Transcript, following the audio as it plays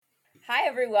Hi,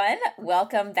 everyone.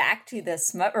 Welcome back to the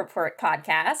Smut Report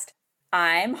podcast.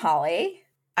 I'm Holly.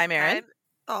 I'm Erin.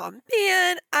 I'm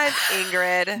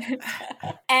Ingrid.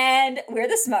 And we're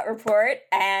the Smut Report,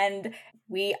 and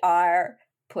we are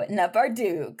putting up our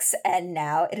dukes. And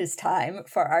now it is time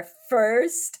for our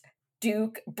first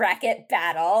Duke bracket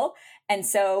battle. And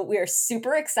so we're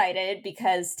super excited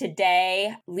because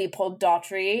today Leopold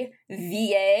Daughtry,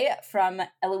 VA from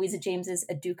Eloisa James's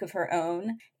A Duke of Her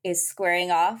Own, is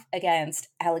squaring off against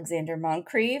Alexander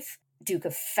Moncrief, Duke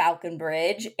of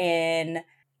Falconbridge, in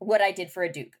What I Did for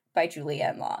a Duke by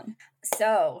Julianne Long.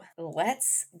 So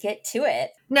let's get to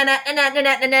it. Smut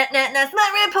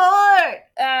Report!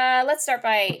 Let's start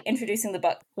by introducing the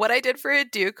book. What I Did for a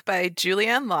Duke by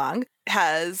Julianne Long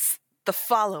has the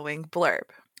following blurb.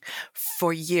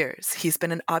 For years, he's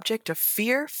been an object of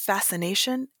fear,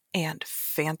 fascination, and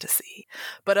fantasy.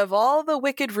 But of all the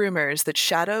wicked rumors that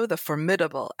shadow the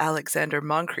formidable Alexander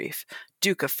Moncrief,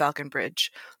 Duke of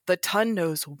Falconbridge, the Tun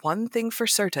knows one thing for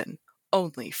certain.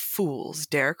 Only fools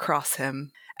dare cross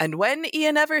him. And when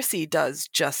Ian Eversey does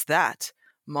just that,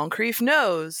 Moncrief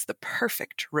knows the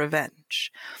perfect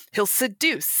revenge. He'll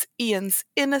seduce Ian's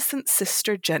innocent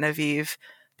sister Genevieve,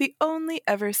 the only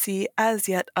Eversey as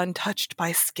yet untouched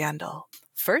by scandal.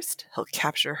 First, he'll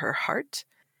capture her heart,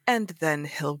 and then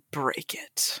he'll break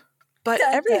it. But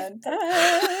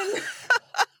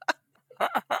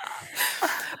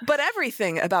But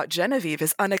everything about Genevieve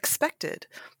is unexpected.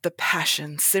 The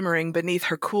passion simmering beneath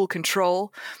her cool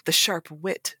control, the sharp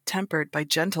wit tempered by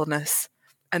gentleness.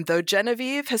 And though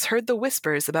Genevieve has heard the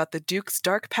whispers about the Duke's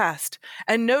dark past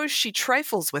and knows she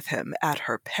trifles with him at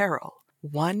her peril,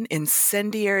 one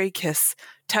incendiary kiss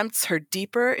tempts her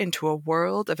deeper into a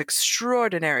world of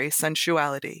extraordinary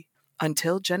sensuality,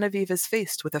 until Genevieve is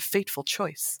faced with a fateful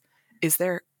choice. Is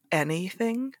there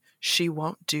anything she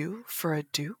won't do for a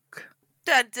Duke?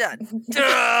 Dun, dun,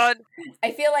 dun. I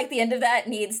feel like the end of that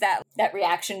needs that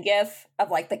reaction gif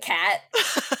of like the cat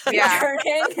Yeah.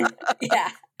 returning. Yeah.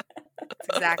 That's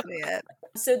exactly it.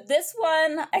 So this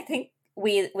one, I think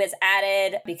was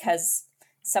added because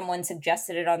someone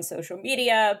suggested it on social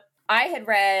media. I had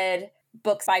read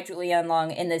books by Julianne Long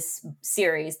in this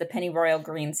series, the Pennyroyal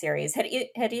Green series. Had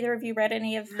either of you read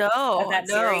any of that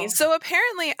series? So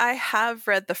apparently I have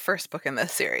read the first book in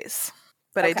this series,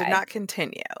 but I did not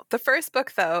continue. The first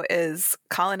book, though, is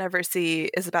Colin Eversey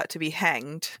is about to be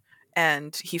hanged,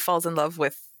 and he falls in love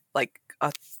with, like,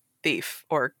 a thief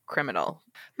or criminal.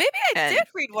 Maybe I did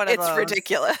read one of those. It's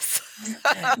ridiculous.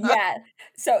 Yeah.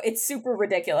 So it's super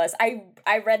ridiculous.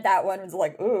 I read that one and was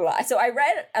like, ooh. So I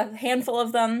read a handful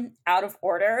of them out of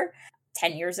order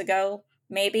 10 years ago,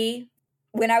 maybe.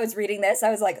 When I was reading this,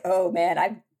 I was like, oh man,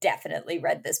 I've definitely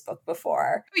read this book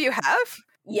before. You have?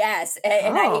 Yes.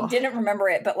 And I didn't remember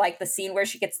it, but like the scene where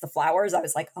she gets the flowers, I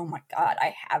was like, oh my God,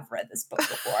 I have read this book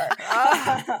before.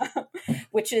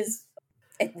 Which is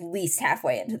at least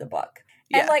halfway into the book.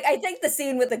 And like, I think the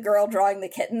scene with the girl drawing the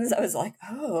kittens, I was like,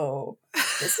 oh,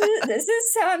 this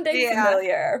is sounding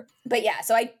familiar. But yeah,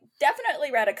 so I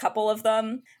definitely read a couple of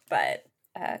them, but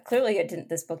clearly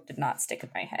this book did not stick in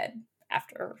my head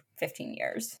after 15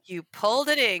 years. You pulled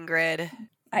an Ingrid.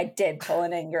 I did pull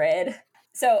an Ingrid.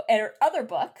 So in her other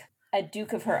book, A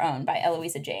Duke of Her Own by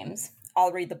Eloisa James,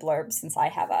 I'll read the blurb since I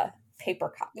have a paper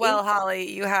copy. Well, Holly,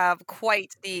 you have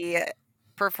quite the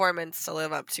performance to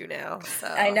live up to now. So.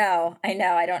 I know.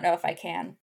 I don't know if I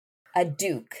can. A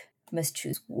duke must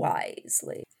choose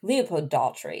wisely. Leopold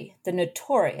Daughtry, the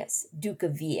notorious Duke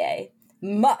of VA,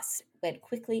 must wed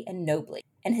quickly and nobly,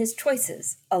 and his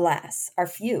choices, alas, are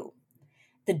few.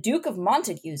 The Duke of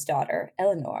Montague's daughter,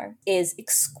 Eleanor, is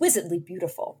exquisitely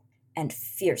beautiful and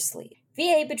fiercely.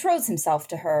 VA betroths himself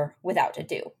to her without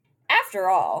ado. After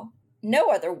all,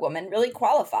 no other woman really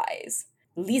qualifies.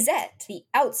 Lisette, the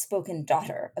outspoken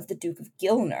daughter of the Duke of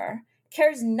Gilner,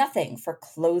 cares nothing for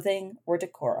clothing or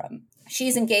decorum.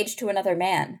 She's engaged to another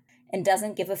man and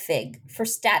doesn't give a fig for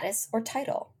status or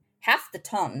title. Half the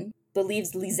Tun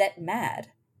believes Lisette mad,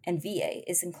 and VA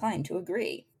is inclined to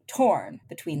agree. Torn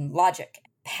between logic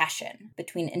and passion,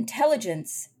 between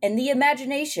intelligence and the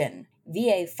imagination,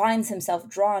 VA finds himself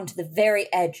drawn to the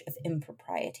very edge of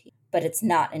impropriety. But it's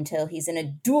not until he's in a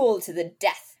duel to the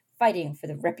death, fighting for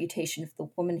the reputation of the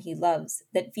woman he loves,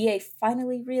 that VA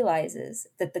finally realizes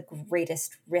that the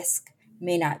greatest risk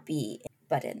may not be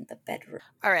but in the bedroom.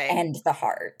 All right. And the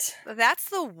heart. That's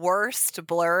the worst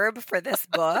blurb for this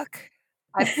book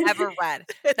I've ever read.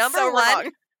 Number so one,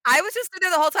 wrong. I was just sitting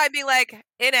there the whole time being like,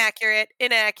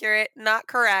 inaccurate, not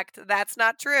correct, that's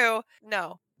not true.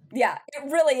 No. Yeah,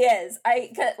 it really is.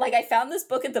 I found this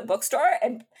book at the bookstore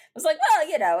and was like,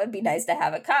 well, it'd be nice to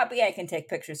have a copy. I can take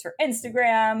pictures for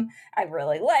Instagram. I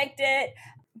really liked it.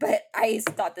 But I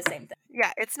thought the same thing.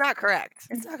 Yeah, it's not correct.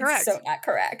 It's not correct. It's so not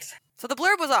correct. So the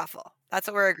blurb was awful. That's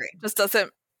what we're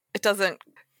agreeing. It doesn't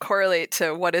correlate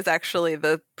to what is actually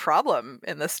the problem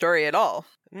in the story at all.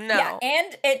 No. Yeah,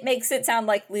 and it makes it sound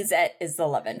like Lisette is the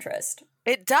love interest.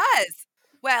 It does.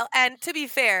 Well, and to be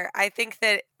fair, I think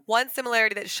that one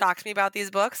similarity that shocked me about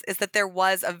these books is that there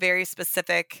was a very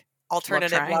specific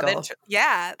alternative love interest.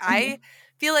 Yeah, I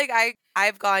feel like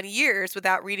I've gone years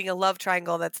without reading a love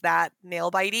triangle that's that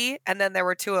nail-bitey, and then there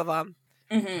were two of them.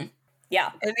 Mm-hmm.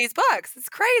 Yeah. In these books. It's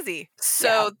crazy.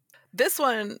 So this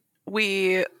one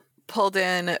we pulled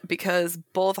in because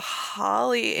both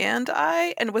Holly and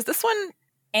was this one?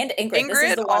 And Ingrid. This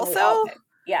is the one also?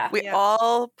 We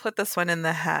all put this one in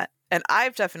the hat. And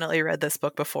I've definitely read this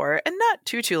book before, and not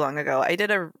too long ago. I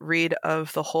did a read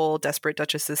of the whole Desperate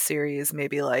Duchesses series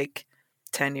maybe like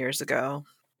 10 years ago.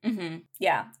 Mm-hmm.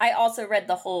 Yeah. I also read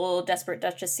the whole Desperate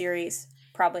Duchess series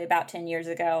probably about 10 years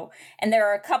ago. And there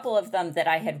are a couple of them that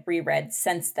I had reread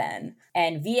since then.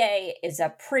 And VA is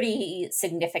a pretty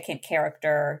significant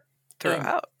character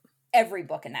throughout every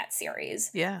book in that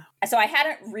series. Yeah. So I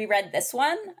hadn't reread this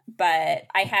one, but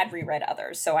I had reread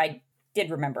others. So I did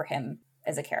remember him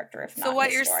as a character, if not. So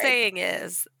what you're saying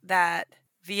is that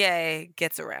VA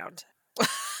gets around.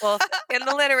 Well, in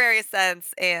the literary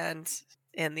sense and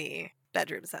in the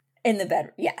bedroom sense. In the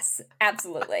bedroom, yes,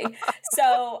 absolutely.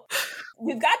 So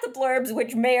we've got the blurbs,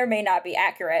 which may or may not be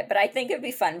accurate, but I think it'd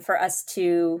be fun for us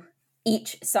to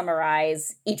each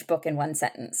summarize each book in one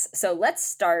sentence. So let's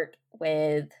start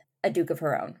with A Duke of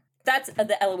Her Own. That's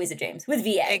the Eloisa James with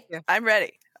VA. Thank you. I'm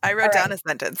ready. I wrote down a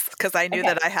sentence because I knew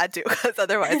that I had to, because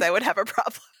otherwise I would have a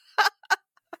problem.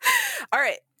 All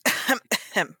right.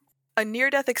 A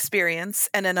near-death experience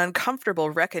and an uncomfortable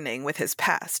reckoning with his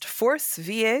past force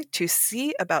VA to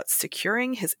see about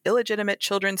securing his illegitimate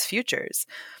children's futures,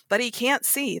 but he can't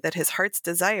see that his heart's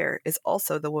desire is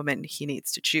also the woman he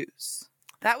needs to choose.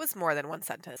 That was more than one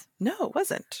sentence. No, it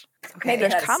wasn't. Okay, maybe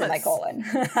that's commas. Semicolon.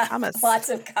 Commas. Lots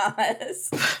of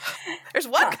commas. There's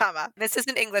one comma. This is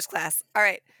an English class. All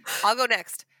right, I'll go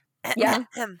next. Yeah.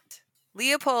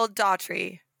 Leopold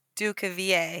Daughtry, Duke of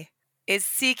VA, is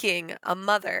seeking a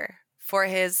mother for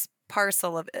his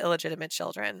parcel of illegitimate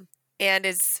children and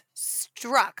is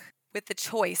struck with the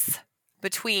choice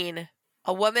between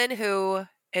a woman who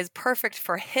is perfect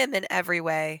for him in every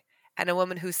way and a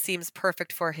woman who seems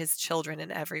perfect for his children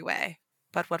in every way.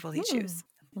 But what will he choose?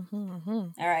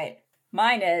 All right.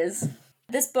 Mine is,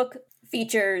 this book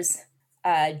features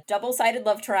a double-sided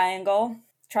love triangle,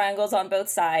 triangles on both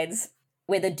sides,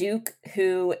 with a duke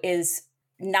who is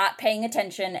not paying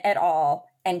attention at all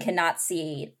and cannot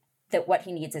see that what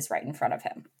he needs is right in front of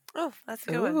him. Oh, that's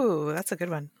a good one. Ooh, that's a good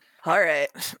one. All right.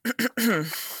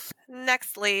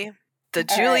 Nextly, the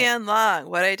Julianne Long,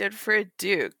 What I Did for a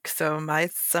Duke. So my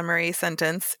summary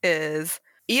sentence is,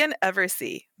 Ian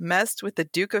Eversey messed with the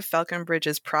Duke of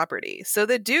Falconbridge's property, so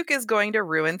the Duke is going to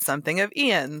ruin something of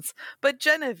Ian's, but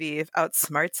Genevieve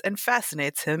outsmarts and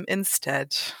fascinates him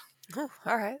instead. Oh,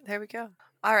 all right, there we go.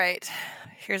 All right,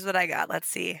 here's what I got. Let's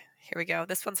see. Here we go.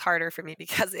 This one's harder for me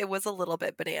because it was a little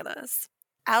bit bananas.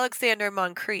 Alexander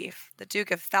Moncrief, the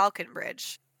Duke of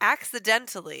Falconbridge,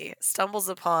 accidentally stumbles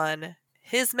upon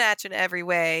his match in every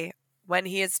way when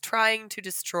he is trying to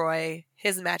destroy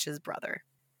his match's brother.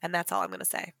 And that's all I'm going to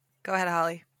say. Go ahead,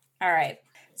 Holly. All right.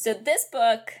 So this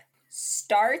book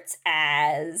starts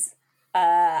as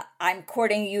I'm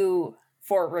courting you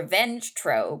for revenge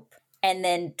trope, and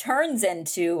then turns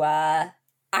into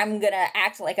I'm going to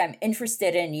act like I'm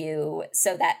interested in you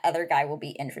so that other guy will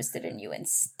be interested in you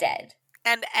instead.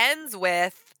 And ends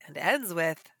with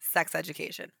sex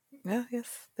education. Yeah,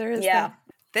 yes, there is that.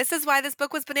 This is why this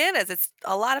book was bananas. It's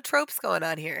a lot of tropes going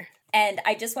on here. And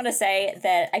I just want to say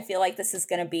that I feel like this is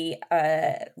going to be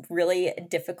a really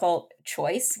difficult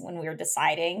choice when we're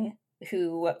deciding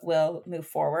who will move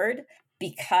forward,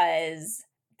 because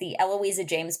the Eloisa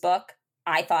James book,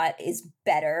 I thought, is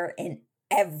better in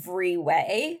every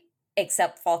way,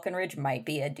 except Falconbridge might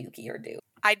be a dookie or duke.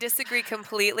 I disagree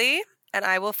completely, and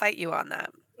I will fight you on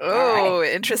that. Oh,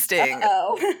 right. Interesting.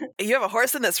 Uh-oh. You have a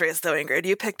horse in this race, though, Ingrid.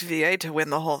 You picked VA to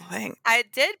win the whole thing. I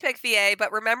did pick VA,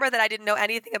 but remember that I didn't know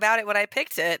anything about it when I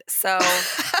picked it. So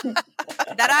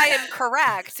that I am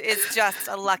correct is just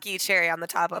a lucky cherry on the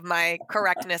top of my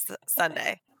correctness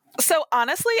sundae. So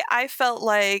honestly, I felt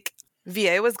like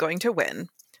VA was going to win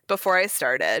before I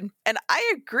started. And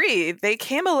I agree, they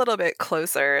came a little bit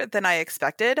closer than I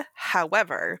expected.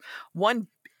 However, one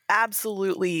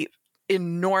absolutely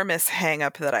enormous hang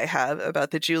up that I have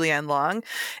about the Julianne Long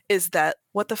is that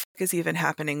what the fuck is even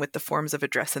happening with the forms of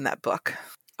address in that book?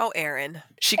 Oh, Aaron.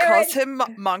 She Aaron. calls him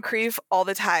Moncrief all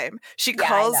the time. She Yeah, I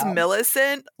calls know.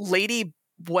 Millicent Lady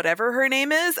whatever her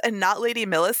name is and not Lady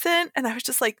Millicent. And I was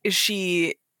just like, is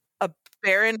she a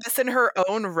baroness in her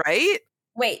own right?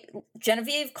 Wait,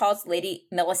 Genevieve calls Lady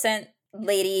Millicent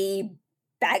Lady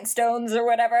Bagstones or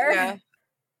whatever. Yeah.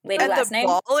 Lady And last the name.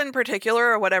 ball in particular,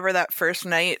 or whatever that first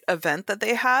night event that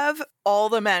they have, all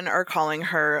the men are calling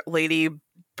her Lady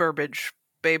Burbage,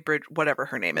 Baybridge, whatever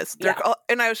her name is.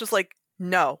 And I was just like,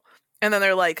 no. And then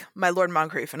they're like, my Lord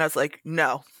Moncrief. And I was like,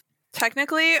 no.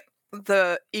 Technically,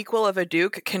 the equal of a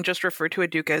duke can just refer to a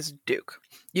duke as duke.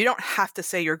 You don't have to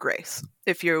say your grace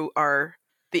if you are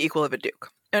the equal of a duke.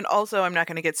 And also, I'm not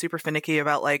going to get super finicky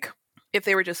about, like, if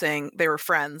they were just saying they were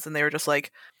friends and they were just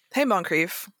like, hey,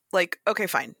 Moncrief, like, okay,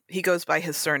 fine. He goes by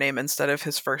his surname instead of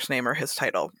his first name or his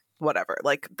title. Whatever.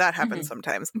 Like, that happens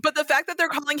sometimes. But the fact that they're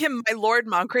calling him my Lord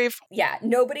Moncrief. Yeah,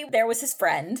 nobody there was his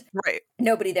friend. Right.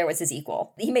 Nobody there was his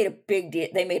equal. He made a big deal.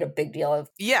 They made a big deal of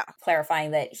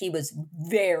clarifying that he was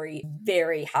very,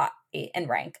 very high in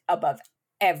rank above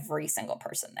every single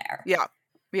person there. Yeah.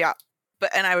 Yeah.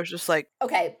 And I was just like,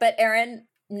 okay, but Aaron,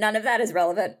 none of that is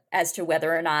relevant as to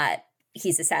whether or not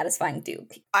he's a satisfying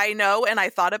duke. I know, and I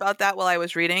thought about that while I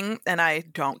was reading, and I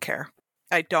don't care.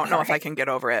 I don't know if I can get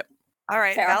over it. All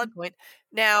right, Fair. valid point.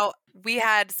 Now, we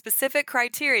had specific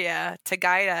criteria to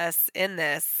guide us in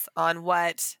this on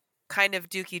what kind of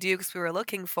dukey dukes we were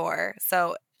looking for.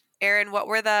 So, Aaron, what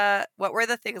were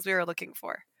the things we were looking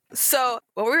for? So,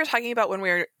 what we were talking about when we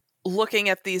were looking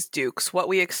at these dukes, what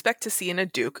we expect to see in a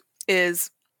duke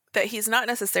is that he's not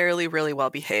necessarily really well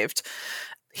behaved.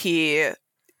 He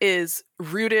is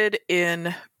rooted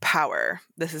in power.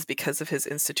 This is because of his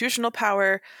institutional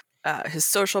power, his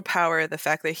social power, the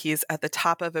fact that he's at the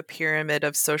top of a pyramid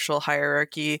of social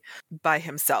hierarchy by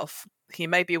himself. He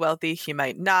might be wealthy, he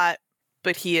might not,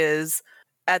 but he is,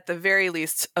 at the very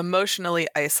least, emotionally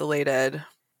isolated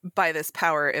by this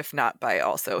power, if not by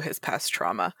also his past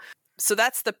trauma. So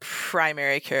that's the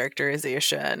primary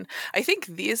characterization. I think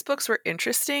these books were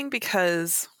interesting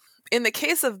because in the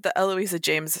case of the Eloisa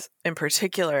James in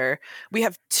particular, we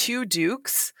have two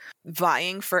dukes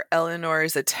vying for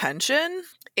Eleanor's attention,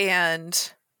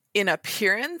 and in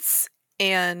appearance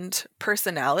and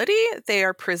personality, they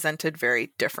are presented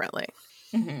very differently.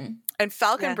 Mm-hmm. And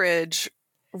Falconbridge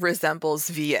resembles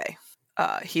VA.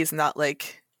 He's not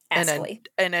like an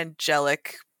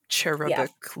angelic,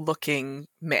 cherubic looking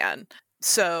man.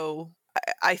 So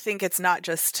I think it's not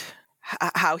just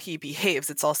how he behaves,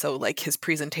 it's also like his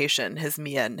presentation, his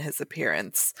mien, his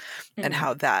appearance, and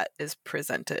how that is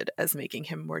presented as making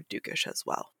him more dukish as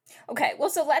well. Okay, well,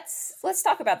 so let's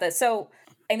talk about this. So,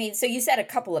 I mean, so you said a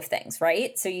couple of things,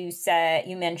 right? So you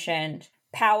mentioned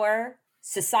power,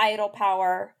 societal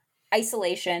power,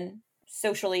 isolation,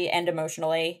 socially and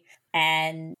emotionally,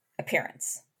 and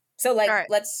appearance. So, like, right.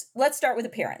 let's start with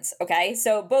appearance, okay?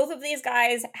 So both of these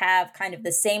guys have kind of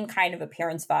the same kind of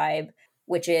appearance vibe,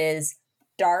 which is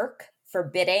dark,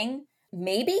 forbidding,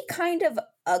 maybe kind of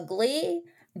ugly.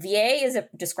 VA is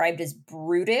described as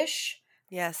brutish.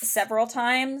 Yes. Several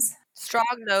times.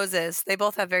 Strong noses. They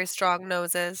both have very strong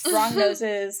noses. Strong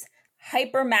noses,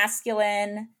 hyper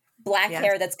masculine, black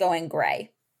hair that's going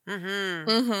gray. Mm-hmm.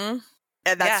 Mm-hmm.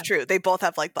 And that's true. They both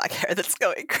have like black hair that's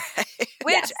going gray.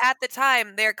 Which at the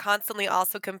time they're constantly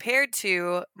also compared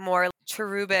to more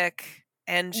cherubic,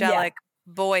 angelic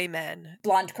boy men.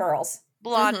 Blonde curls.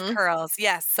 Blonde curls.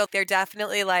 Yes. So they're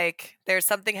definitely like there's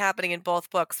something happening in both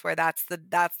books where that's the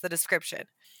description.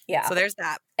 Yeah. So there's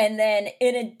that. And then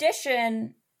in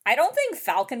addition, I don't think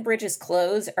Falconbridge's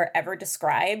clothes are ever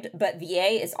described, but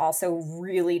VA is also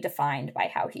really defined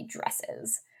by how he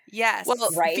dresses. Yes.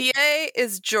 Well, right? VA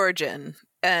is Georgian.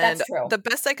 And that's true. The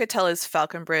best I could tell is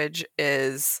Falconbridge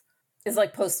is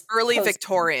like early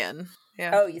Victorian.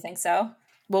 Yeah. Oh, you think so?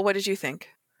 Well, what did you think?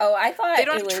 Oh, I thought they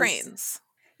don't have trains.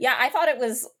 Yeah, I thought it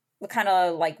was kind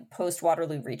of like post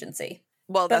Waterloo Regency.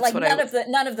 Well, but that's like what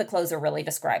none of the clothes are really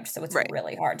described, so it's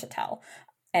really hard to tell.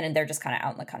 And they're just kind of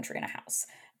out in the country in a house.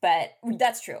 But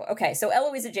that's true. Okay, so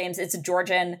Eloisa James, it's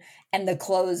Georgian, and the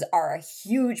clothes are a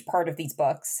huge part of these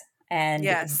books. And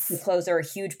the clothes are a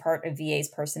huge part of VA's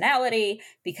personality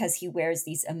because he wears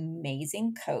these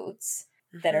amazing coats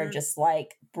that are just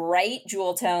like bright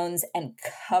jewel tones and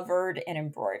covered in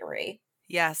embroidery.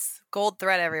 Yes, gold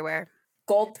thread everywhere.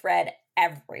 Gold thread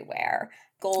everywhere.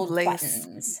 Gold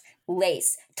buttons.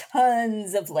 Lace.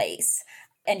 Tons of lace.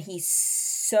 And he's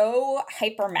so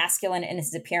hyper masculine in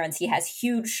his appearance. He has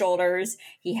huge shoulders.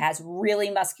 He has really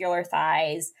muscular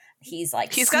thighs. He's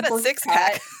got a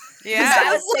six-pack. He's got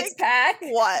a like, six-pack.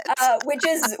 what? Which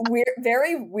is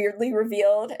very weirdly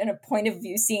revealed in a point of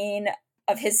view scene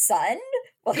of his son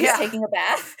while he's taking a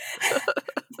bath.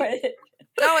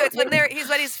 No, it's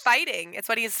when he's fighting. It's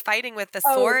when he's fighting with the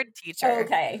sword teacher.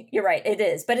 Okay, you're right. It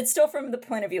is, but it's still from the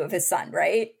point of view of his son,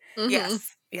 right? Mm-hmm.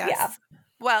 Yes. Yeah.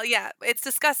 Well, yeah, it's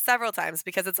discussed several times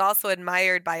because it's also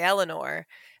admired by Eleanor,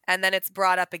 and then it's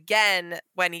brought up again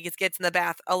when he gets in the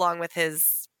bath along with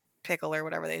his pickle or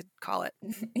whatever they call it.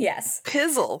 Yes.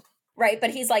 Pizzle. Right,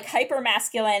 but he's like hyper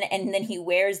masculine, and then he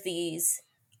wears these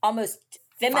almost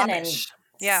feminine,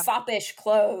 foppish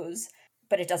clothes,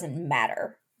 but it doesn't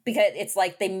matter. Because it's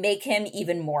like they make him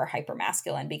even more hyper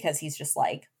masculine because he's just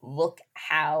like, look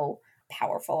how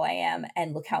powerful I am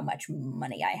and look how much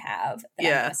money I have that I'm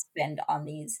going to spend on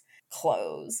these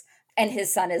clothes. And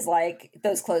his son is like,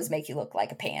 those clothes make you look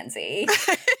like a pansy.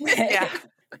 Yeah.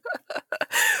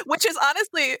 Which is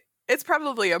honestly, it's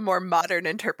probably a more modern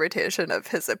interpretation of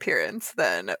his appearance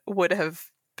than would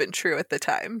have been true at the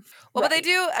time. Well, but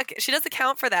she does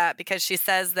account for that because she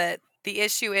says that the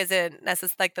issue isn't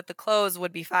necessarily like that the clothes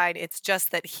would be fine. It's just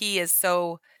that he is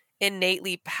so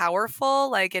innately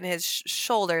powerful, like in his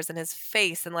shoulders and his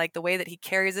face and like the way that he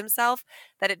carries himself,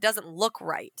 that it doesn't look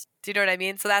right. Do you know what I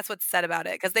mean? So that's what's said about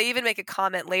it. Because they even make a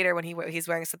comment later when he's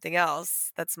wearing something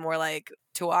else that's more like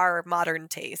to our modern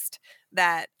taste,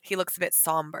 that he looks a bit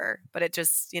somber, but it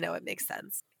just, it makes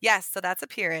sense. Yes, so that's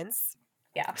appearance.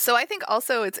 Yeah. So I think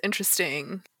also it's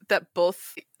interesting that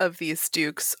both of these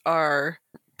dukes are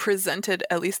presented,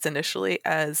 at least initially,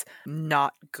 as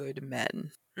not good men.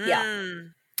 Yeah.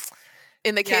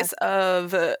 In the case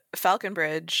of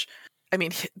Falconbridge, I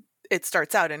mean, it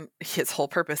starts out and his whole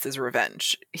purpose is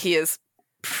revenge. He is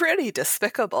pretty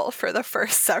despicable for the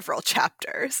first several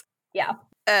chapters. Yeah.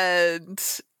 And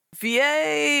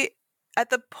VA, at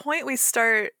the point we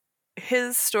start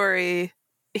his story,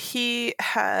 he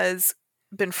has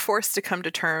been forced to come to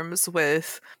terms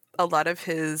with a lot of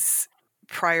his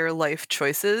prior life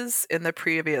choices in the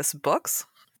previous books.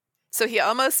 So he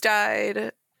almost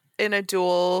died in a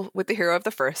duel with the hero of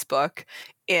the first book.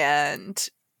 And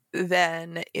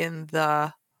then in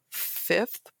the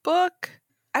fifth book,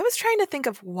 I was trying to think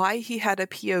of why he had a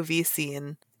POV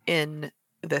scene in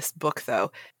this book,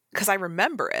 though, because I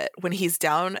remember it when he's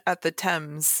down at the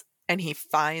Thames and he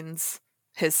finds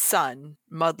his son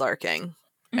mudlarking.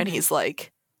 And he's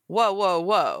like, whoa, whoa,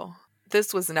 whoa.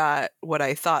 This was not what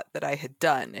I thought that I had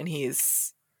done. And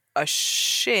he's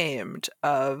ashamed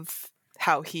of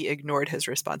how he ignored his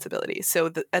responsibility.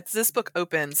 So as this book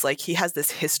opens, like he has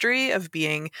this history of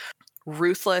being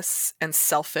ruthless and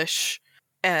selfish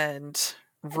and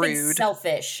rude. I think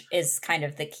selfish is kind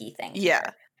of the key thing. Yeah.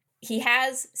 Here. He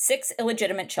has 6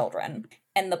 illegitimate children.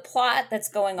 And the plot that's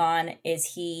going on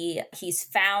is he's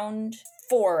found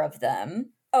 4 of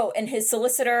them. Oh, and his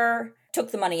solicitor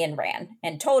took the money and ran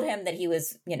and told him that he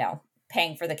was,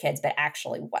 paying for the kids, but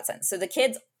actually wasn't. So the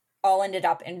kids all ended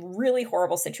up in really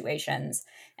horrible situations.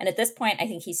 And at this point, I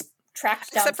think he's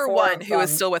tracked down 4 except for one who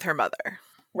is still with her mother.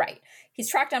 Right. He's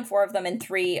tracked down 4 of them, and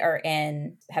 3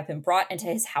 have been brought into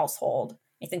his household.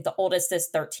 I think the oldest is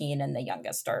 13 and the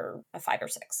youngest are 5 or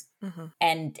 6. Mm-hmm.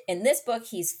 And in this book,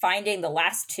 he's finding the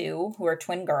last 2 who are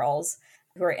twin girls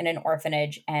who are in an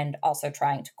orphanage and also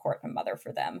trying to court a mother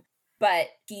for them. But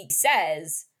he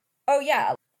says, oh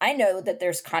yeah, I know that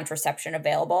there's contraception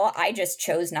available. I just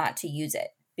chose not to use it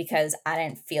because I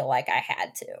didn't feel like I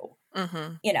had to.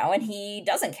 Mm-hmm. And he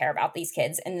doesn't care about these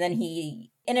kids. And then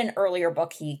in an earlier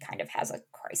book, he kind of has a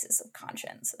crisis of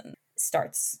conscience and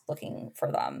starts looking for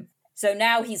them. So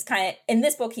now he's in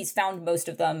this book, he's found most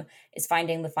of them, is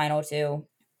finding the final 2.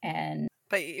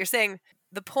 But you're saying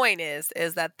the point is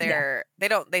that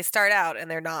they start out and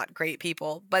they're not great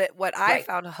people. But what I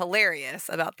found hilarious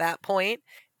about that point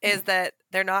is that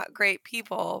they're not great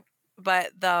people,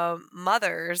 but the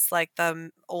mothers, like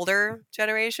the older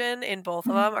generation in both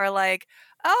of them, are like,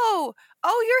 oh,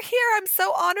 you're here. I'm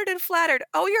so honored and flattered.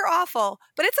 Oh, you're awful.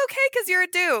 But it's okay because you're a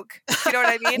duke. You know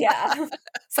what I mean? Yeah.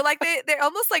 So like they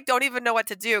almost like don't even know what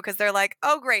to do because they're like,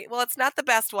 oh, great. Well, it's not the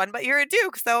best one, but you're a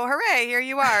duke. So hooray, here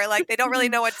you are. Like they don't really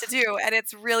know what to do. And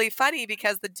it's really funny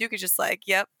because the duke is just like,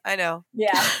 yep, I know.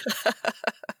 Yeah.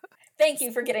 Thank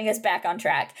you for getting us back on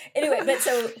track. Anyway, but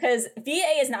so because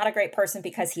VA is not a great person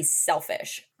because he's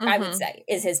selfish, I would say,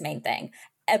 is his main thing.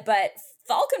 But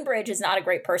Falconbridge is not a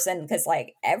great person because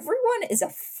like everyone is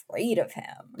afraid of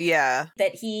him. Yeah.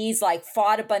 That he's like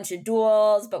fought a bunch of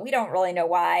duels, but we don't really know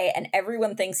why. And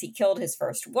everyone thinks he killed his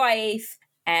first wife.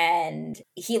 And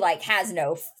he like has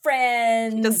no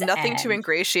friends. He does nothing to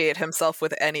ingratiate himself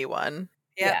with anyone.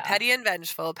 Yeah, Yeah. petty and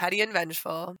vengeful, petty and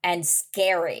vengeful. And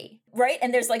scary, right?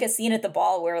 And there's like a scene at the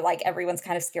ball where like everyone's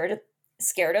kind of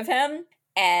scared of him.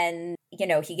 And, you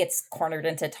know, he gets cornered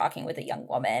into talking with a young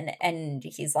woman. And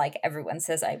he's like, everyone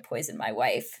says I poisoned my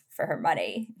wife for her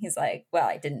money. He's like, well,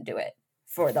 I didn't do it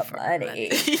for the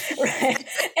money. Right?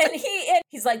 And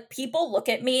he's like, people look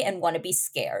at me and want to be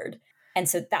scared. And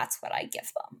so that's what I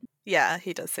give them. Yeah,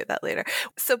 he does say that later.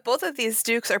 So both of these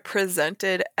dukes are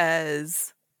presented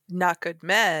as not good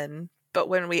men, but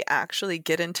when we actually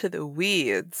get into the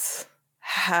weeds,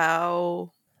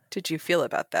 how did you feel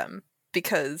about them?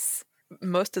 Because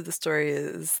most of the story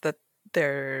is that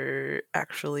they're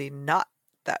actually not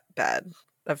that bad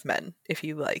of men if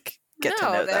you like get to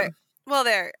know them. Well,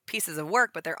 they're pieces of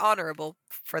work, but they're honorable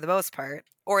for the most part,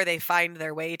 or they find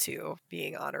their way to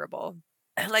being honorable.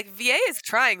 Like, VA is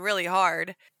trying really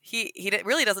hard. He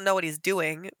really doesn't know what he's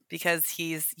doing because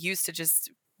he's used to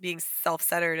just being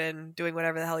self-centered and doing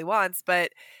whatever the hell he wants,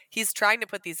 but he's trying to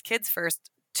put these kids first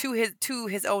to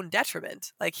his own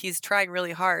detriment. Like, he's trying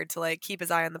really hard to like keep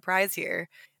his eye on the prize here.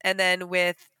 And then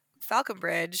with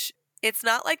Falconbridge, it's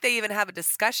not like they even have a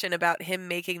discussion about him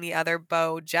making the other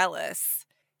beau jealous.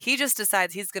 He just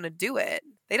decides he's going to do it.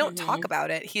 They don't talk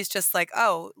about it. He's just like,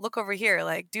 oh, look over here,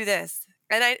 like, do this.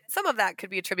 And some of that could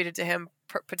be attributed to him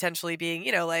potentially being,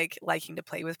 you know, like liking to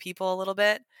play with people a little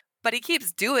bit. But he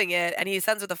keeps doing it, and he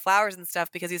sends her the flowers and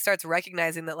stuff because he starts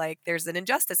recognizing that, like, there's an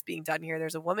injustice being done here.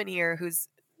 There's a woman here who's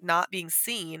not being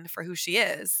seen for who she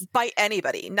is. By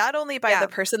anybody. Not only by the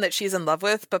person that she's in love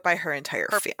with, but by her entire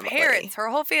family. Her parents, her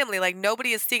whole family. Like,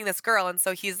 nobody is seeing this girl. And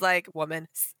so he's like, woman.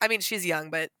 I mean, she's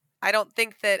young, but I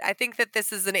think that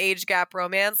this is an age gap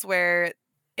romance where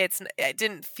it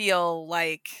didn't feel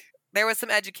like there was some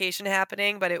education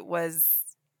happening, but it was,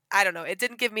 I don't know, it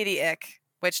didn't give me the ick,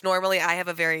 which normally I have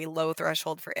a very low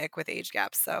threshold for ick with age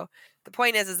gaps. So the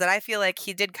point is that I feel like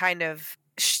he did kind of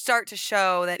start to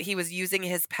show that he was using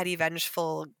his petty,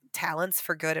 vengeful talents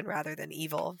for good and rather than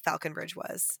evil. Falconbridge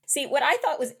was. See, what I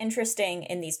thought was interesting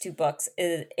in these two books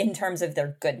is, in terms of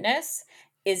their goodness,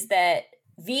 is that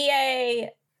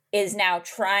VA is now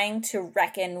trying to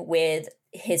reckon with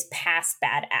his past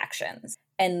bad actions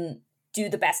and do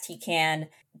the best he can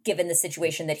given the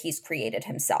situation that he's created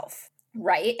himself,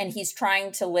 right? And he's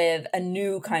trying to live a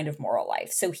new kind of moral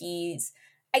life. So he's,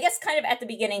 I guess, kind of at the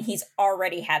beginning, he's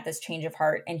already had this change of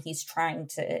heart and he's trying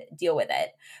to deal with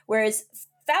it. Whereas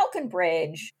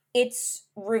Falconbridge, it's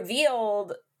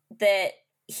revealed that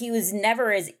he was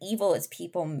never as evil as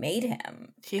people made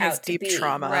him. He has deep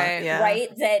trauma. Right. Yeah. Right?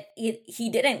 That he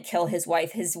didn't kill his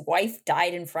wife. His wife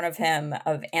died in front of him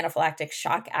of anaphylactic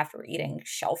shock after eating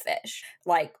shellfish,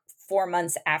 like 4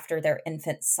 months after their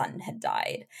infant son had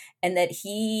died. And that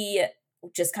he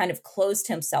just kind of closed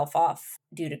himself off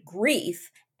due to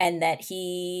grief, and that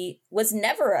he was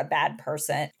never a bad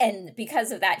person. And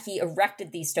because of that, he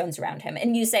erected these stones around him.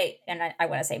 And you say, and I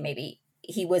want to say maybe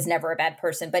he was never a bad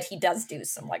person, but he does do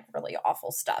some like really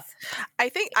awful stuff. I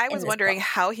think I was wondering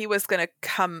how he was going to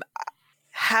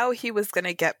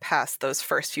get past those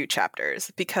first few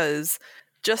chapters, because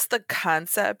just the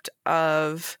concept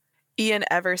of Ian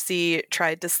Eversey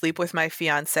tried to sleep with my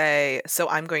fiance, so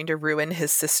I'm going to ruin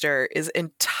his sister is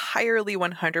entirely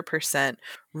 100%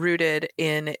 rooted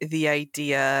in the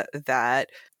idea that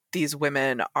these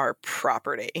women are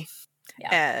property.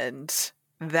 Yeah. And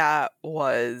that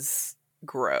was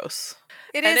gross.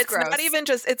 It's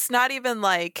gross. It's not even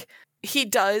like he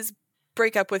does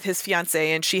break up with his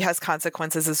fiance and she has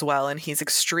consequences as well, and he's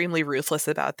extremely ruthless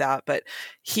about that, but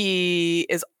he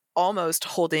is almost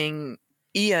holding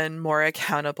Ian more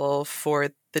accountable for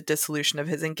the dissolution of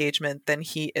his engagement than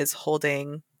he is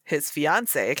holding his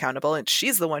fiance accountable, and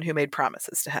she's the one who made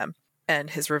promises to him, and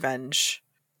his revenge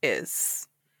is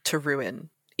to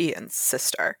ruin Ian's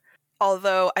sister.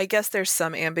 Although I guess there's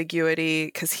some ambiguity,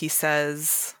 because he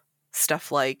says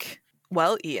stuff like,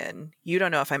 well, Ian, you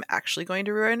don't know if I'm actually going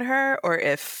to ruin her or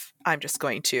if I'm just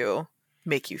going to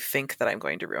make you think that I'm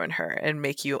going to ruin her and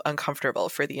make you uncomfortable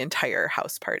for the entire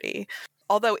house party.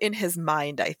 Although in his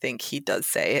mind, I think he does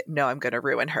say, no, I'm going to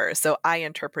ruin her. So I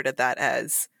interpreted that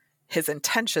as his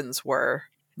intentions were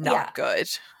not good.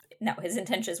 No, his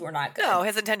intentions were not good. No,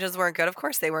 his intentions weren't good. Of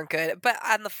course they weren't good. But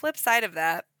on the flip side of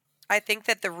that, I think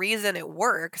that the reason it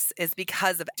works is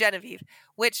because of Genevieve,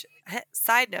 which,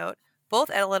 side note, both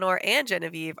Eleanor and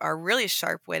Genevieve are really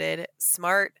sharp-witted,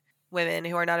 smart women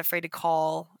who are not afraid to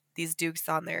call these dukes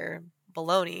on their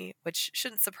baloney, which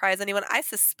shouldn't surprise anyone. I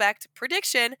suspect,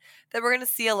 prediction, that we're going to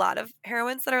see a lot of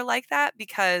heroines that are like that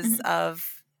because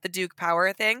of the Duke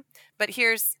power thing. But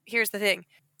here's the thing.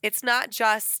 It's not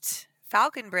just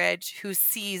Falconbridge who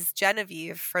sees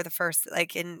Genevieve for the first,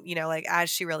 like, in, you know, like, as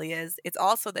she really is. It's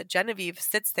also that Genevieve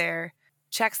sits there,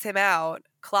 checks him out,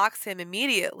 clocks him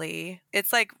immediately.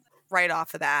 It's like right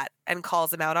off the bat and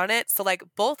calls him out on it. So like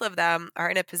both of them are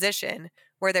in a position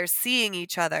where they're seeing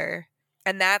each other,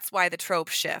 and that's why the trope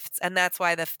shifts, and that's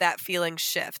why that feeling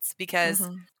shifts, because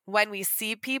when we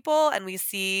see people and we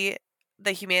see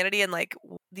the humanity and like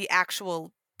the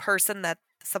actual person that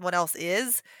someone else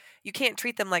is, you can't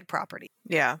treat them like property.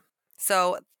 Yeah.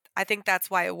 So I think that's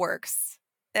why it works.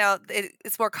 Now,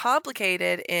 it's more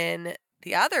complicated in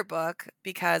the other book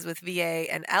because with VA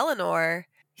and Eleanor,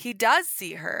 he does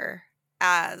see her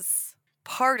as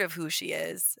part of who she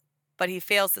is, but he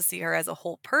fails to see her as a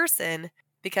whole person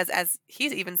because, as he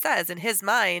even says, in his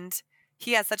mind,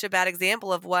 he has such a bad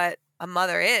example of what a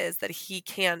mother is that he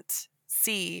can't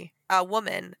see a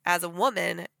woman as a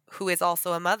woman who is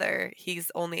also a mother. He's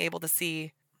only able to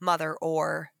see mother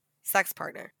or sex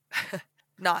partner,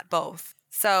 not both.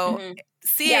 So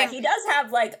seeing... Yeah, he does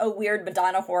have like a weird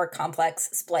Madonna whore complex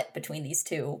split between these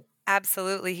two.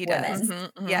 Absolutely, he women. does.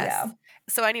 Yes. Yeah.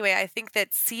 So anyway, I think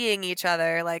that seeing each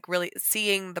other, like really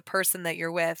seeing the person that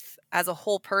you're with as a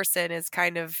whole person, is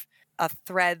kind of a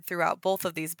thread throughout both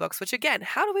of these books, which again,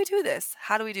 how do we do this?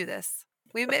 How do we do this?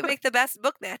 We may make the best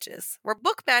book matches. We're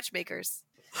book matchmakers.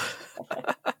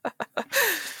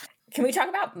 Can we talk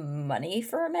about money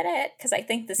for a minute? Because I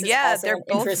think this is also they're an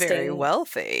both interesting very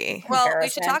wealthy. Well, we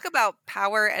should talk about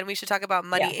power, and we should talk about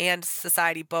money and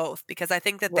society both, because I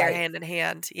think that they're hand in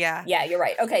hand. Yeah. Yeah, you're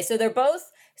right. Okay, so they're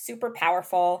both super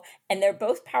powerful, and they're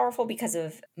both powerful because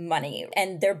of money.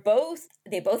 And they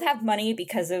both have money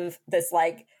because of this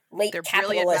like late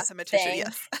capitalist thing.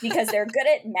 Yes. Because they're good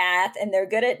at math and they're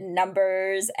good at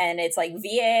numbers, and it's like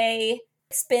VA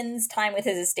spends time with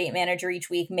his estate manager each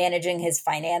week managing his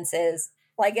finances,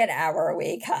 like an hour a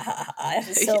week.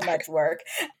 So much work.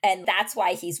 And that's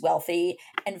why he's wealthy.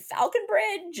 And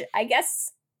Falconbridge, I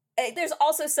guess there's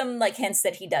also some like hints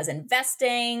that he does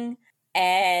investing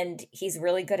and he's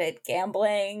really good at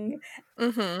gambling.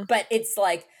 But it's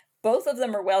like both of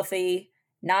them are wealthy,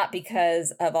 not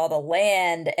because of all the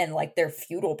land and like their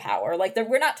feudal power. Like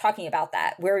we're not talking about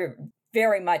that. We're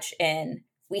very much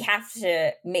we have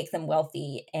to make them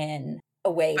wealthy in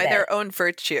a way by their own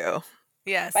virtue.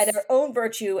 Yes. By their own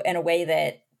virtue in a way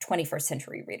that 21st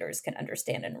century readers can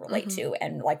understand and relate to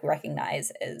and like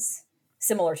recognize as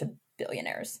similar to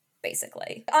billionaires,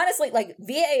 basically. Honestly, like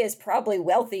VA is probably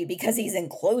wealthy because he's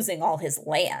enclosing all his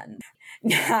land.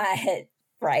 Not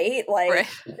right? Like,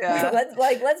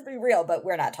 let's be real, but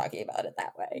we're not talking about it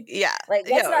that way. Yeah. Like,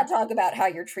 let's not talk about how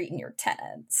you're treating your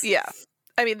tenants. Yeah.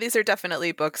 I mean, these are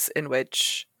definitely books in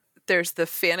which there's the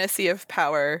fantasy of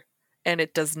power, and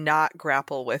it does not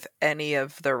grapple with any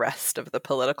of the rest of the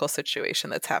political situation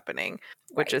that's happening,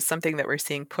 which is something that we're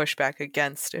seeing pushback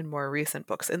against in more recent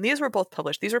books. And these were both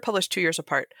published. These were published 2 years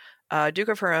apart. Duke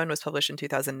of Her Own was published in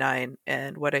 2009,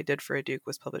 and What I Did for a Duke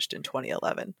was published in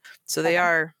 2011. So they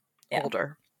are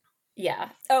older. Yeah.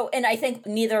 Oh, and I think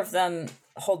neither of them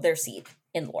hold their seat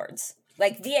in Lords.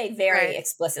 Like, VA very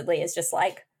explicitly is just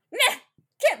like, meh,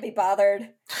 can't be bothered.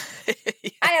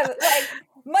 I have, like,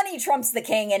 money trumps the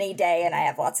king any day, and I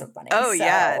have lots of money. Oh, so.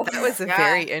 yeah. That was a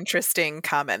very interesting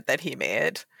comment that he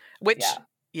made, which,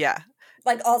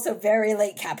 like, also very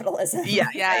late capitalism.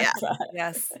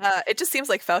 Yes. It just seems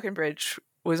like Falconbridge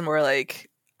was more like,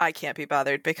 I can't be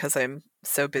bothered because I'm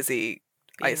so busy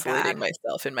isolating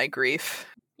myself in my grief.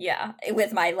 Yeah,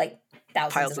 with my, like,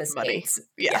 thousands piles of estates.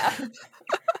 money. Yeah.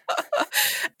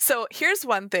 So here's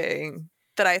one thing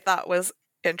that I thought was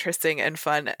interesting and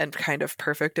fun and kind of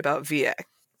perfect about VA.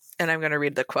 And I'm going to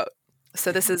read the quote.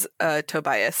 So this is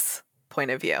Tobias' point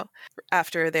of view.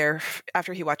 After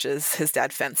he watches his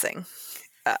dad fencing,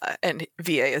 and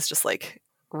VA is just like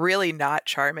really not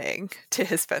charming to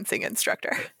his fencing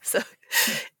instructor. So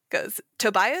goes,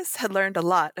 Tobias had learned a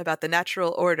lot about the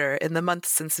natural order in the months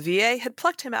since VA had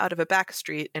plucked him out of a back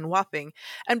street in Wapping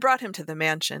and brought him to the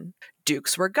mansion.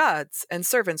 Dukes were gods, and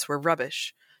servants were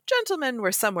rubbish. Gentlemen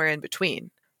were somewhere in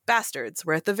between. Bastards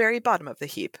were at the very bottom of the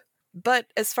heap. But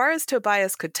as far as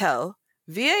Tobias could tell,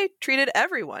 VA treated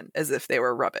everyone as if they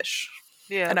were rubbish.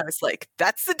 Yeah. And I was like,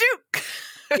 that's the Duke!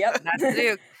 Yep, that's the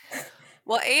Duke.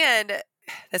 Well, and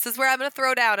this is where I'm going to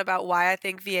throw down about why I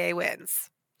think VA wins.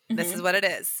 This is what it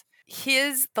is.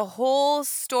 The whole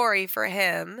story for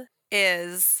him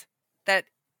is that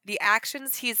the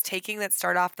actions he's taking that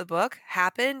start off the book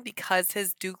happen because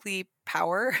his dukely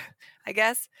power, I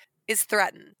guess, is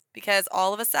threatened. Because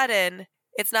all of a sudden,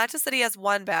 it's not just that he has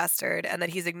one bastard and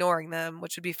that he's ignoring them,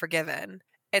 which would be forgiven.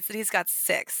 It's that he's got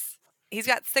 6. he's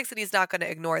got 6 and he's not going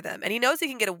to ignore them. And he knows he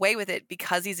can get away with it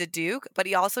because he's a duke, but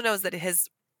he also knows that his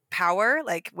power,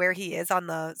 like where he is on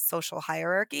the social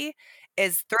hierarchy,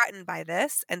 is threatened by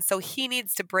this. And so he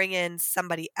needs to bring in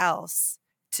somebody else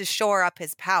to shore up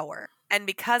his power. And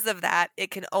because of that,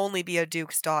 it can only be a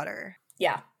duke's daughter.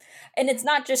 Yeah. And it's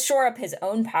not just shore up his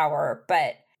own power,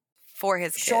 but for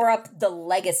his shore kid. up the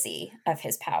legacy of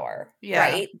his power. Yeah.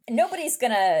 Right? Nobody's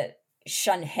going to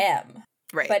shun him.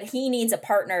 Right. But he needs a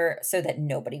partner so that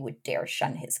nobody would dare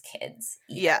shun his kids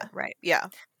either. Yeah. Right. Yeah.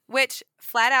 Which,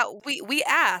 flat out, we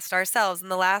asked ourselves in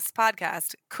the last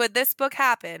podcast, could this book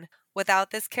happen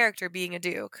without this character being a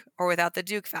duke or without the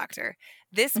duke factor?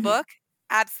 This book,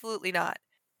 absolutely not.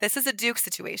 This is a duke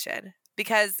situation,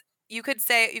 because you could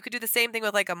do the same thing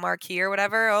with like a marquis or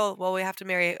whatever. Oh, well, we have to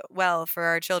marry well for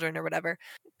our children or whatever.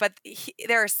 But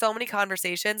there are so many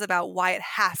conversations about why it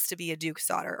has to be a duke's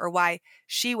daughter, or why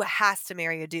she has to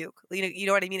marry a duke. You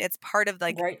know what I mean? It's part of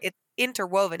like, it's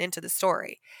interwoven into the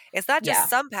story. It's not just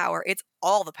some power, it's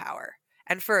all the power,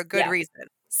 and for a good reason.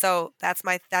 So that's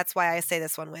why I say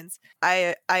this one wins.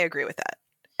 I agree with that.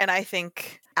 And I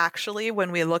think actually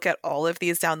when we look at all of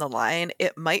these down the line,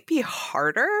 it might be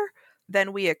harder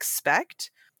than we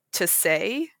expect to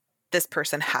say this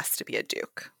person has to be a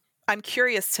duke. I'm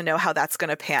curious to know how that's going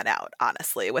to pan out,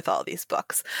 honestly, with all these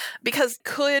books. Because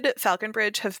could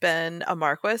Falconbridge have been a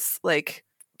marquis? Like,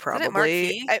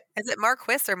 probably. Is it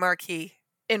marquis or marquis?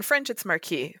 In French, it's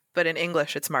marquis, but in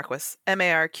English, it's marquis.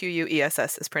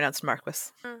 Marquess is pronounced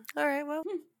marquis. All right, well.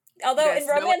 Although in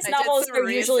romance novels, they're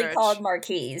usually called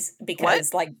marquise,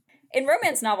 because, like, in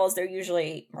romance novels, they're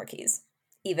usually marquise,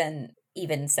 even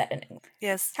set in English.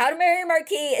 Yes. How to Marry a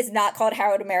Marquis is not called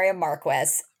How to Marry a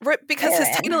Marquess. Right, because his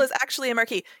title is actually a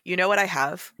marquis. You know what I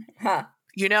have? Huh.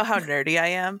 You know how nerdy I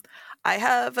am? I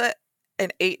have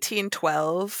an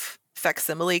 1812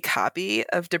 facsimile copy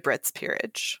of Debrett's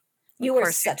Peerage. You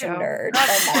are such a nerd.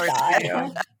 Oh my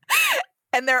God.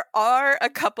 And there are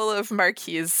a couple of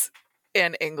marquises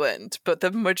in England, but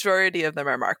the majority of them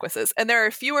are marquises. And there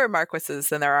are fewer marquises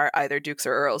than there are either dukes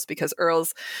or earls, because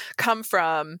earls come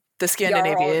from the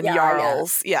Scandinavian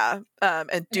jarls. Yeah.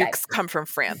 And dukes come from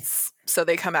France. So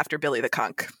they come after Billy the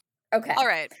Conch. Okay. All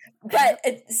right. But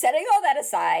setting all that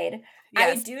aside,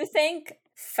 I do think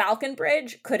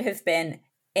Falconbridge could have been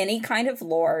any kind of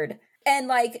lord. And,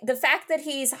 like, the fact that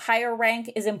he's higher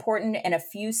rank is important in a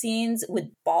few scenes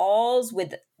with balls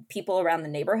with people around the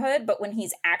neighborhood. But when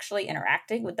he's actually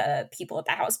interacting with the people at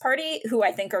the house party, who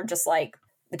I think are just, like,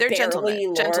 they're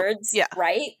gentlemen. Lords,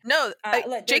 right? No,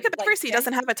 Jacob Eversey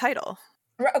doesn't have a title.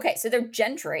 Okay, so they're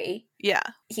gentry. Yeah.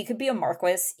 He could be a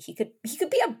marquis. He could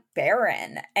be a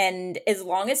baron. And as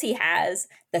long as he has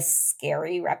the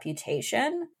scary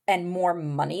reputation and more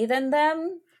money than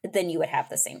them, then you would have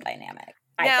the same dynamic.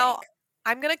 I think.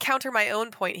 I'm going to counter my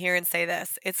own point here and say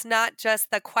this. It's not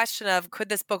just the question of could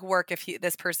this book work if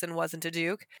this person wasn't a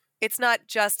duke. It's not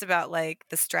just about like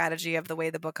the strategy of the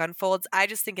way the book unfolds. I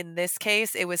just think in this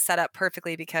case, it was set up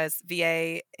perfectly because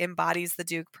VA embodies the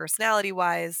duke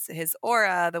personality-wise, his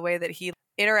aura, the way that he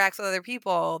interacts with other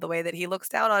people, the way that he looks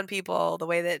down on people, the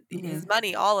way that his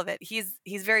money, all of it. He's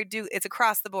very duke. It's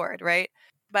across the board, right?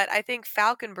 But I think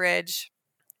Falconbridge,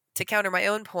 to counter my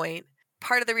own point,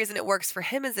 part of the reason it works for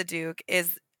him as a duke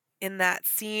is in that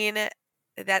scene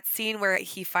where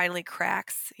he finally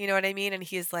cracks, you know what I mean? And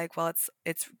he's like, well,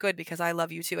 it's good because I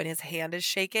love you too. And his hand is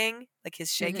shaking, like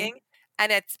he's shaking.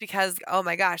 And it's because, oh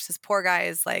my gosh, this poor guy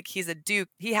is like, he's a duke.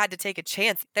 He had to take a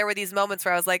chance. There were these moments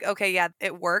where I was like, okay, yeah,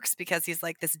 it works because he's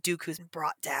like this duke who's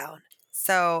brought down.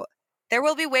 So there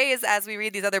will be ways as we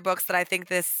read these other books that I think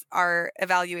our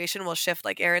evaluation will shift,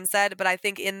 like Erin said. But I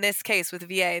think in this case with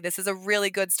VA, this is a really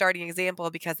good starting example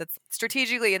because it's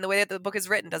strategically in the way that the book is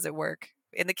written, does it work?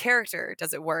 In the character,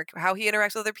 does it work? How he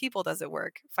interacts with other people, does it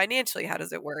work? Financially, how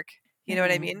does it work? You know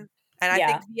what I mean? And I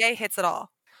think VA hits it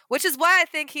all, which is why I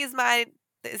think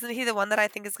isn't he the one that I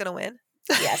think is going to win?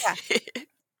 Yes. Yeah.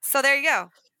 So there you go.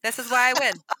 This is why I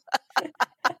win.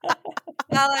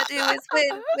 All I do is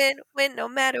win, no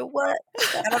matter what.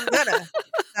 And I'm gonna.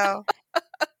 So.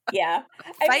 Yeah.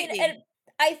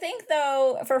 I think,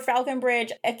 though, for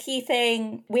Falconbridge, a key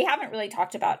thing, we haven't really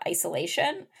talked about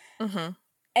isolation.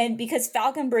 And because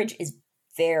Falconbridge is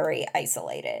very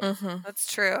isolated. That's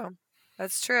true.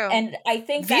 And I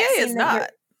think VA is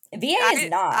not. VA is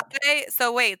not.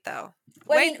 So wait, though.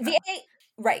 VA...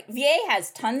 Right. VA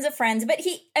has tons of friends, but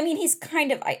he's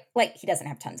kind of like, he doesn't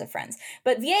have tons of friends,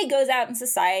 but VA goes out in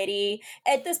society.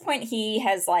 At this point, he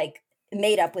has like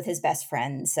made up with his best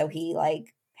friend. So he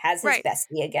like has his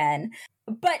bestie again,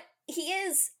 but he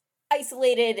is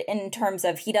isolated in terms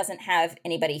of he doesn't have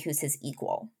anybody who's his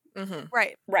equal.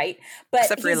 Right. right? But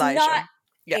Except for he's Elijah. not,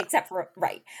 Yeah. except for,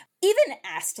 right. Even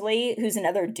Astley, who's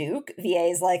another Duke, VA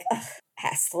is like, ugh,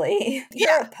 Astley,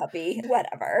 you're a puppy,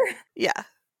 whatever. Yeah.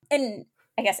 And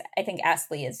I think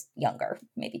Astley is younger,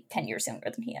 maybe 10 years younger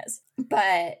than he is.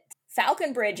 But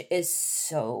Falconbridge is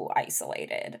so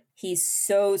isolated. He's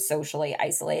so socially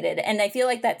isolated. And I feel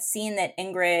like that scene that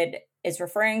Ingrid is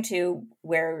referring to,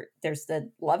 where there's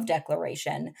the love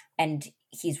declaration and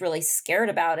he's really scared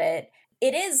about it,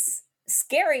 it is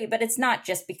scary, but it's not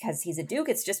just because he's a Duke.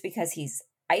 It's just because he's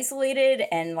isolated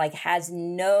and like has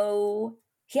no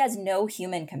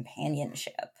human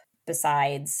companionship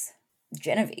besides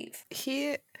Genevieve.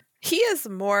 He is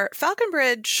more,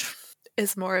 Falconbridge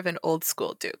is more of an old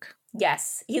school Duke.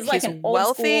 Yes, he's like an old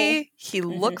wealthy. School. He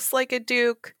looks like a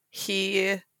Duke.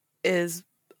 He is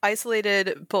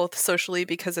isolated both socially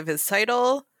because of his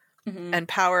title and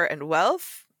power and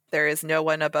wealth. There is no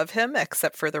one above him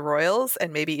except for the royals,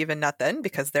 and maybe even not then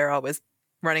because they're always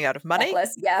running out of money.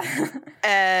 Necklace, yeah.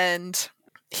 And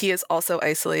he is also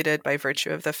isolated by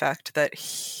virtue of the fact that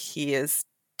he is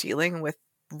dealing with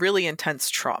really intense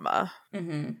trauma.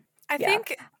 I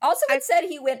think also it said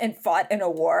he went and fought in a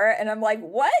war, and I'm like,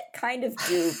 what kind of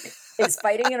Duke is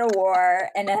fighting in a war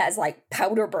and it has like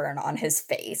powder burn on his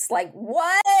face? Like,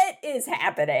 what is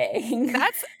happening?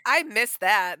 I missed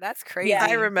that. That's crazy. Yeah,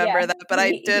 I remember that, but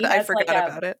I forgot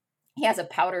about it. He has a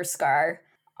powder scar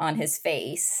on his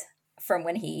face from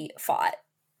when he fought,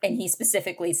 and he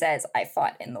specifically says, I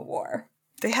fought in the war.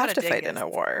 They have to fight in a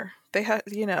war. They have,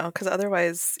 because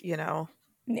otherwise, yeah,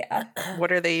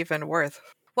 what are they even worth?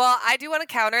 Well, I do want to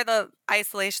counter the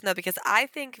isolation, though, because I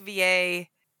think VA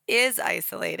is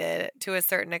isolated to a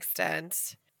certain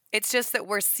extent. It's just that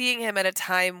we're seeing him at a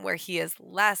time where he is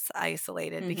less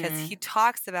isolated because he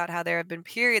talks about how there have been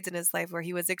periods in his life where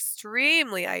he was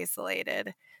extremely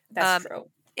isolated. That's true.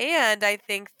 And I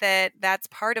think that that's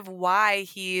part of why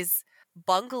he's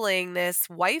bungling this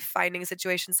wife-finding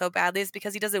situation so badly, is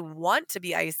because he doesn't want to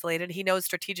be isolated. He knows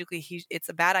strategically it's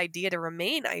a bad idea to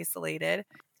remain isolated.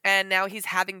 And now he's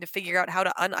having to figure out how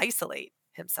to unisolate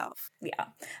himself. Yeah.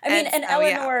 I mean, and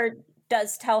Eleanor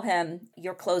does tell him,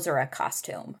 your clothes are a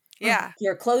costume. Yeah.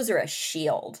 Your clothes are a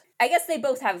shield. I guess they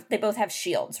both have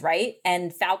shields, right?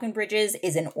 And Falconbridge's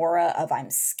is an aura of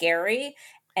I'm scary,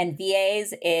 and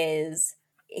VA's is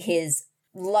his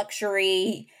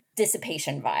luxury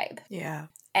dissipation vibe. Yeah.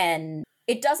 And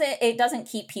it doesn't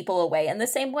keep people away in the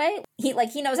same way. He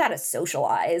knows how to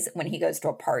socialize when he goes to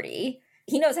a party.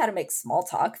 He knows how to make small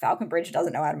talk. Falconbridge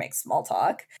doesn't know how to make small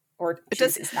talk, or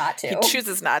chooses not to. He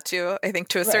chooses not to. I think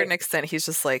to a certain extent, he's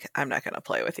just like, I'm not going to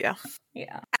play with you.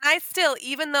 Yeah. And I still,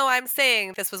 even though I'm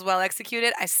saying this was well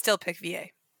executed, I still pick VA.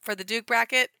 For the Duke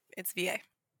bracket, it's VA.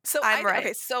 So I'm right.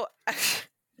 Okay,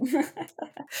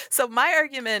 so my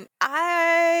argument,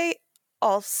 I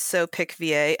also pick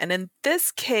VA. And in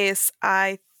this case,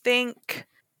 I think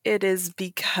it is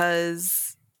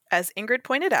because, as Ingrid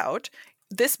pointed out,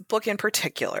 this book in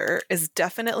particular is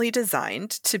definitely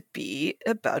designed to be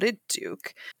about a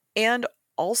Duke. And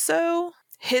also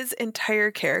his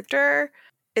entire character,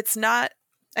 it's not,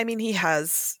 I mean, he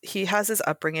has his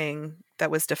upbringing that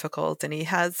was difficult and he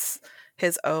has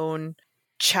his own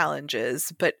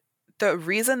challenges, but the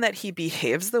reason that he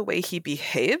behaves the way he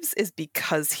behaves is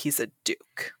because he's a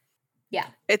Duke. Yeah.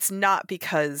 It's not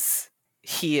because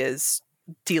he is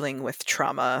dealing with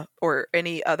trauma or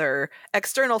any other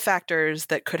external factors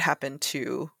that could happen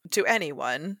to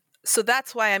anyone. So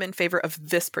that's why I'm in favor of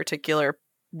this particular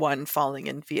one falling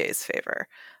in VA's favor.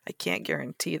 I can't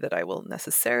guarantee that I will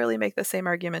necessarily make the same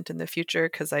argument in the future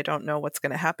because I don't know what's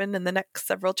going to happen in the next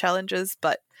several challenges,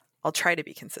 but I'll try to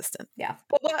be consistent. Yeah.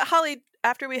 Well, Holly,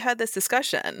 after we had this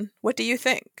discussion, what do you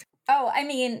think? Oh, I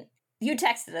mean, you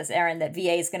texted us, Erin, that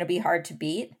VA is going to be hard to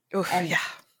beat. And yeah.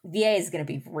 VA is going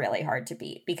to be really hard to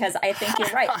beat because I think you're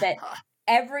right that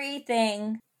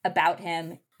everything about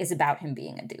him is about him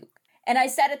being a Duke. And I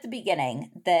said at the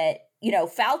beginning that,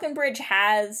 Falconbridge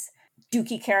has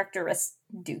Dukey characteristics,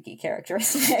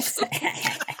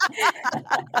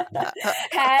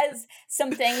 has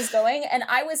some things going. And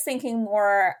I was thinking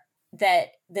more that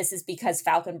this is because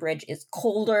Falconbridge is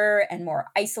colder and more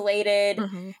isolated.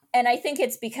 Mm-hmm. And I think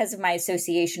it's because of my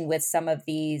association with some of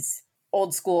these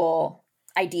old school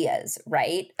ideas,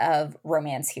 right, of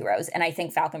romance heroes. And I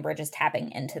think Falconbridge is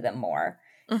tapping into them more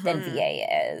than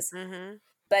VA is. Mm-hmm.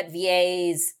 But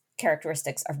VA's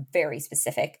characteristics are very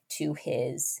specific to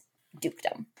his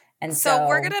dukedom. And so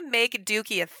we're going to make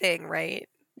Dukey a thing, right?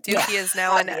 Dukey is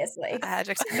now obviously an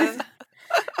adjective.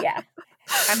 Yeah.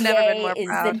 I've never been more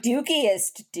proud. Is the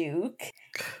dukiest Duke,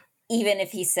 even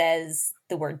if he says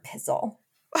the word pizzle,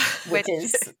 which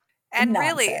is And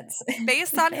really, nonsense.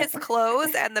 based on his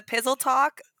clothes and the pizzle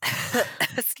talk,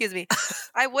 excuse me,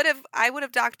 I would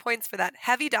have docked points for that.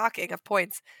 Heavy docking of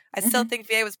points. I still think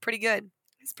VA was pretty good.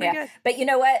 He's pretty good. But you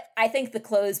know what? I think the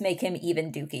clothes make him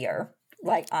even dookier.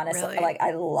 Like, honestly, Really? like,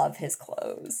 I love his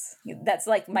clothes. That's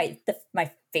like my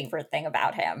favorite thing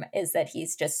about him is that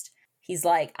he's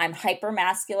like, I'm hyper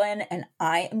masculine and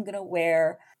I am going to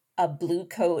wear a blue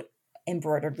coat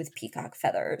embroidered with peacock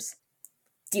feathers.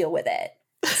 Deal with it.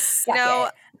 Suck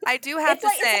it. I do have to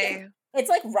say. It's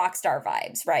like rock star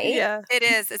vibes, right? Yeah. It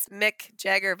is. It's Mick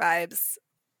Jagger vibes.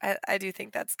 I do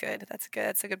think that's good. That's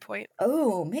a good point.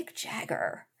 Oh, Mick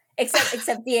Jagger.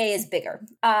 Except VA is bigger.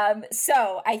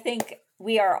 So I think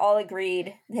we are all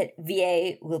agreed that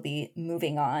VA will be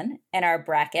moving on in our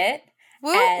bracket.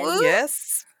 Woo, And woo.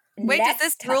 Yes. Wait, does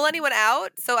this rule anyone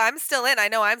out? So I'm still in. I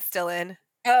know I'm still in.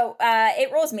 Oh,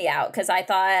 it rules me out because I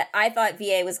thought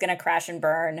VA was going to crash and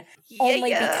burn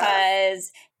only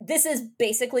because this is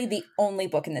basically the only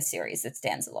book in the series that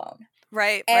stands alone.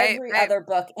 Right. Every other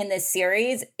book in this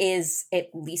series is at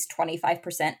least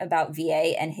 25% about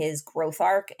VA and his growth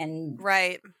arc. And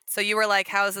right. So you were like,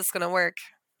 how is this going to work?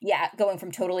 Yeah, going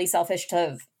from totally selfish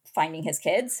to finding his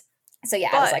kids. So yeah,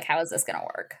 I was like, how is this going to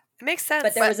work? It makes sense.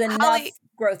 But there was enough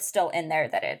growth still in there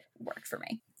that it worked for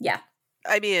me. Yeah.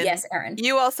 I mean, yes, Erin.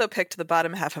 You also picked the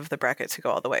bottom half of the bracket to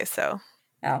go all the way, so.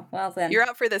 Oh, well then. You're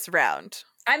out for this round.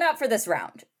 I'm out for this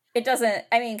round. It doesn't,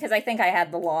 I mean, because I think I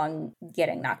had the long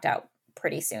getting knocked out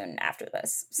pretty soon after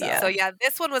this. So yeah,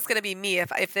 this one was going to be me.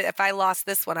 If I lost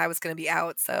this one, I was going to be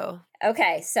out, so.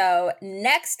 Okay, so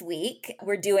next week,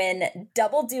 we're doing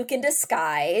Double Duke in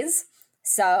Disguise.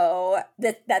 So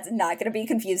that's not going to be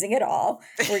confusing at all.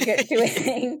 We're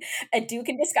doing A Duke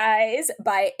in Disguise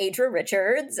by Adra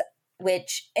Richards,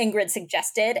 which Ingrid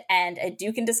suggested, and A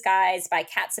Duke in Disguise by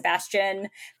Cat Sebastian,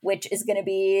 which is going to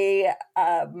be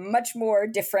a much more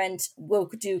different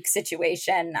woke Duke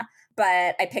situation.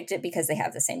 But I picked it because they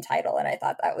have the same title, and I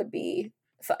thought that would be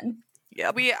fun.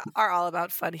 Yeah, we are all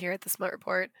about fun here at the Smut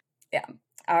Report. Yeah.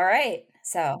 All right.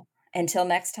 So until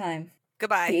next time.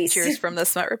 Goodbye. Peace. Cheers from the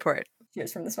Smut Report.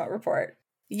 Cheers from the Smut Report.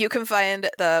 You can find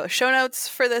the show notes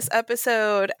for this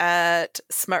episode at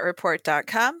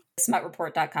smutreport.com.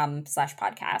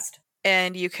 smutreport.com/podcast.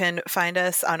 And you can find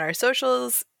us on our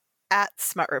socials at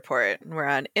Smut Report. We're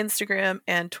on Instagram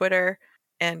and Twitter,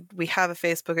 and we have a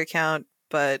Facebook account,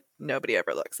 but nobody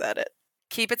ever looks at it.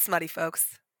 Keep it smutty,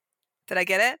 folks. Did I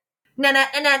get it? Smut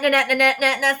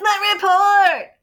Report!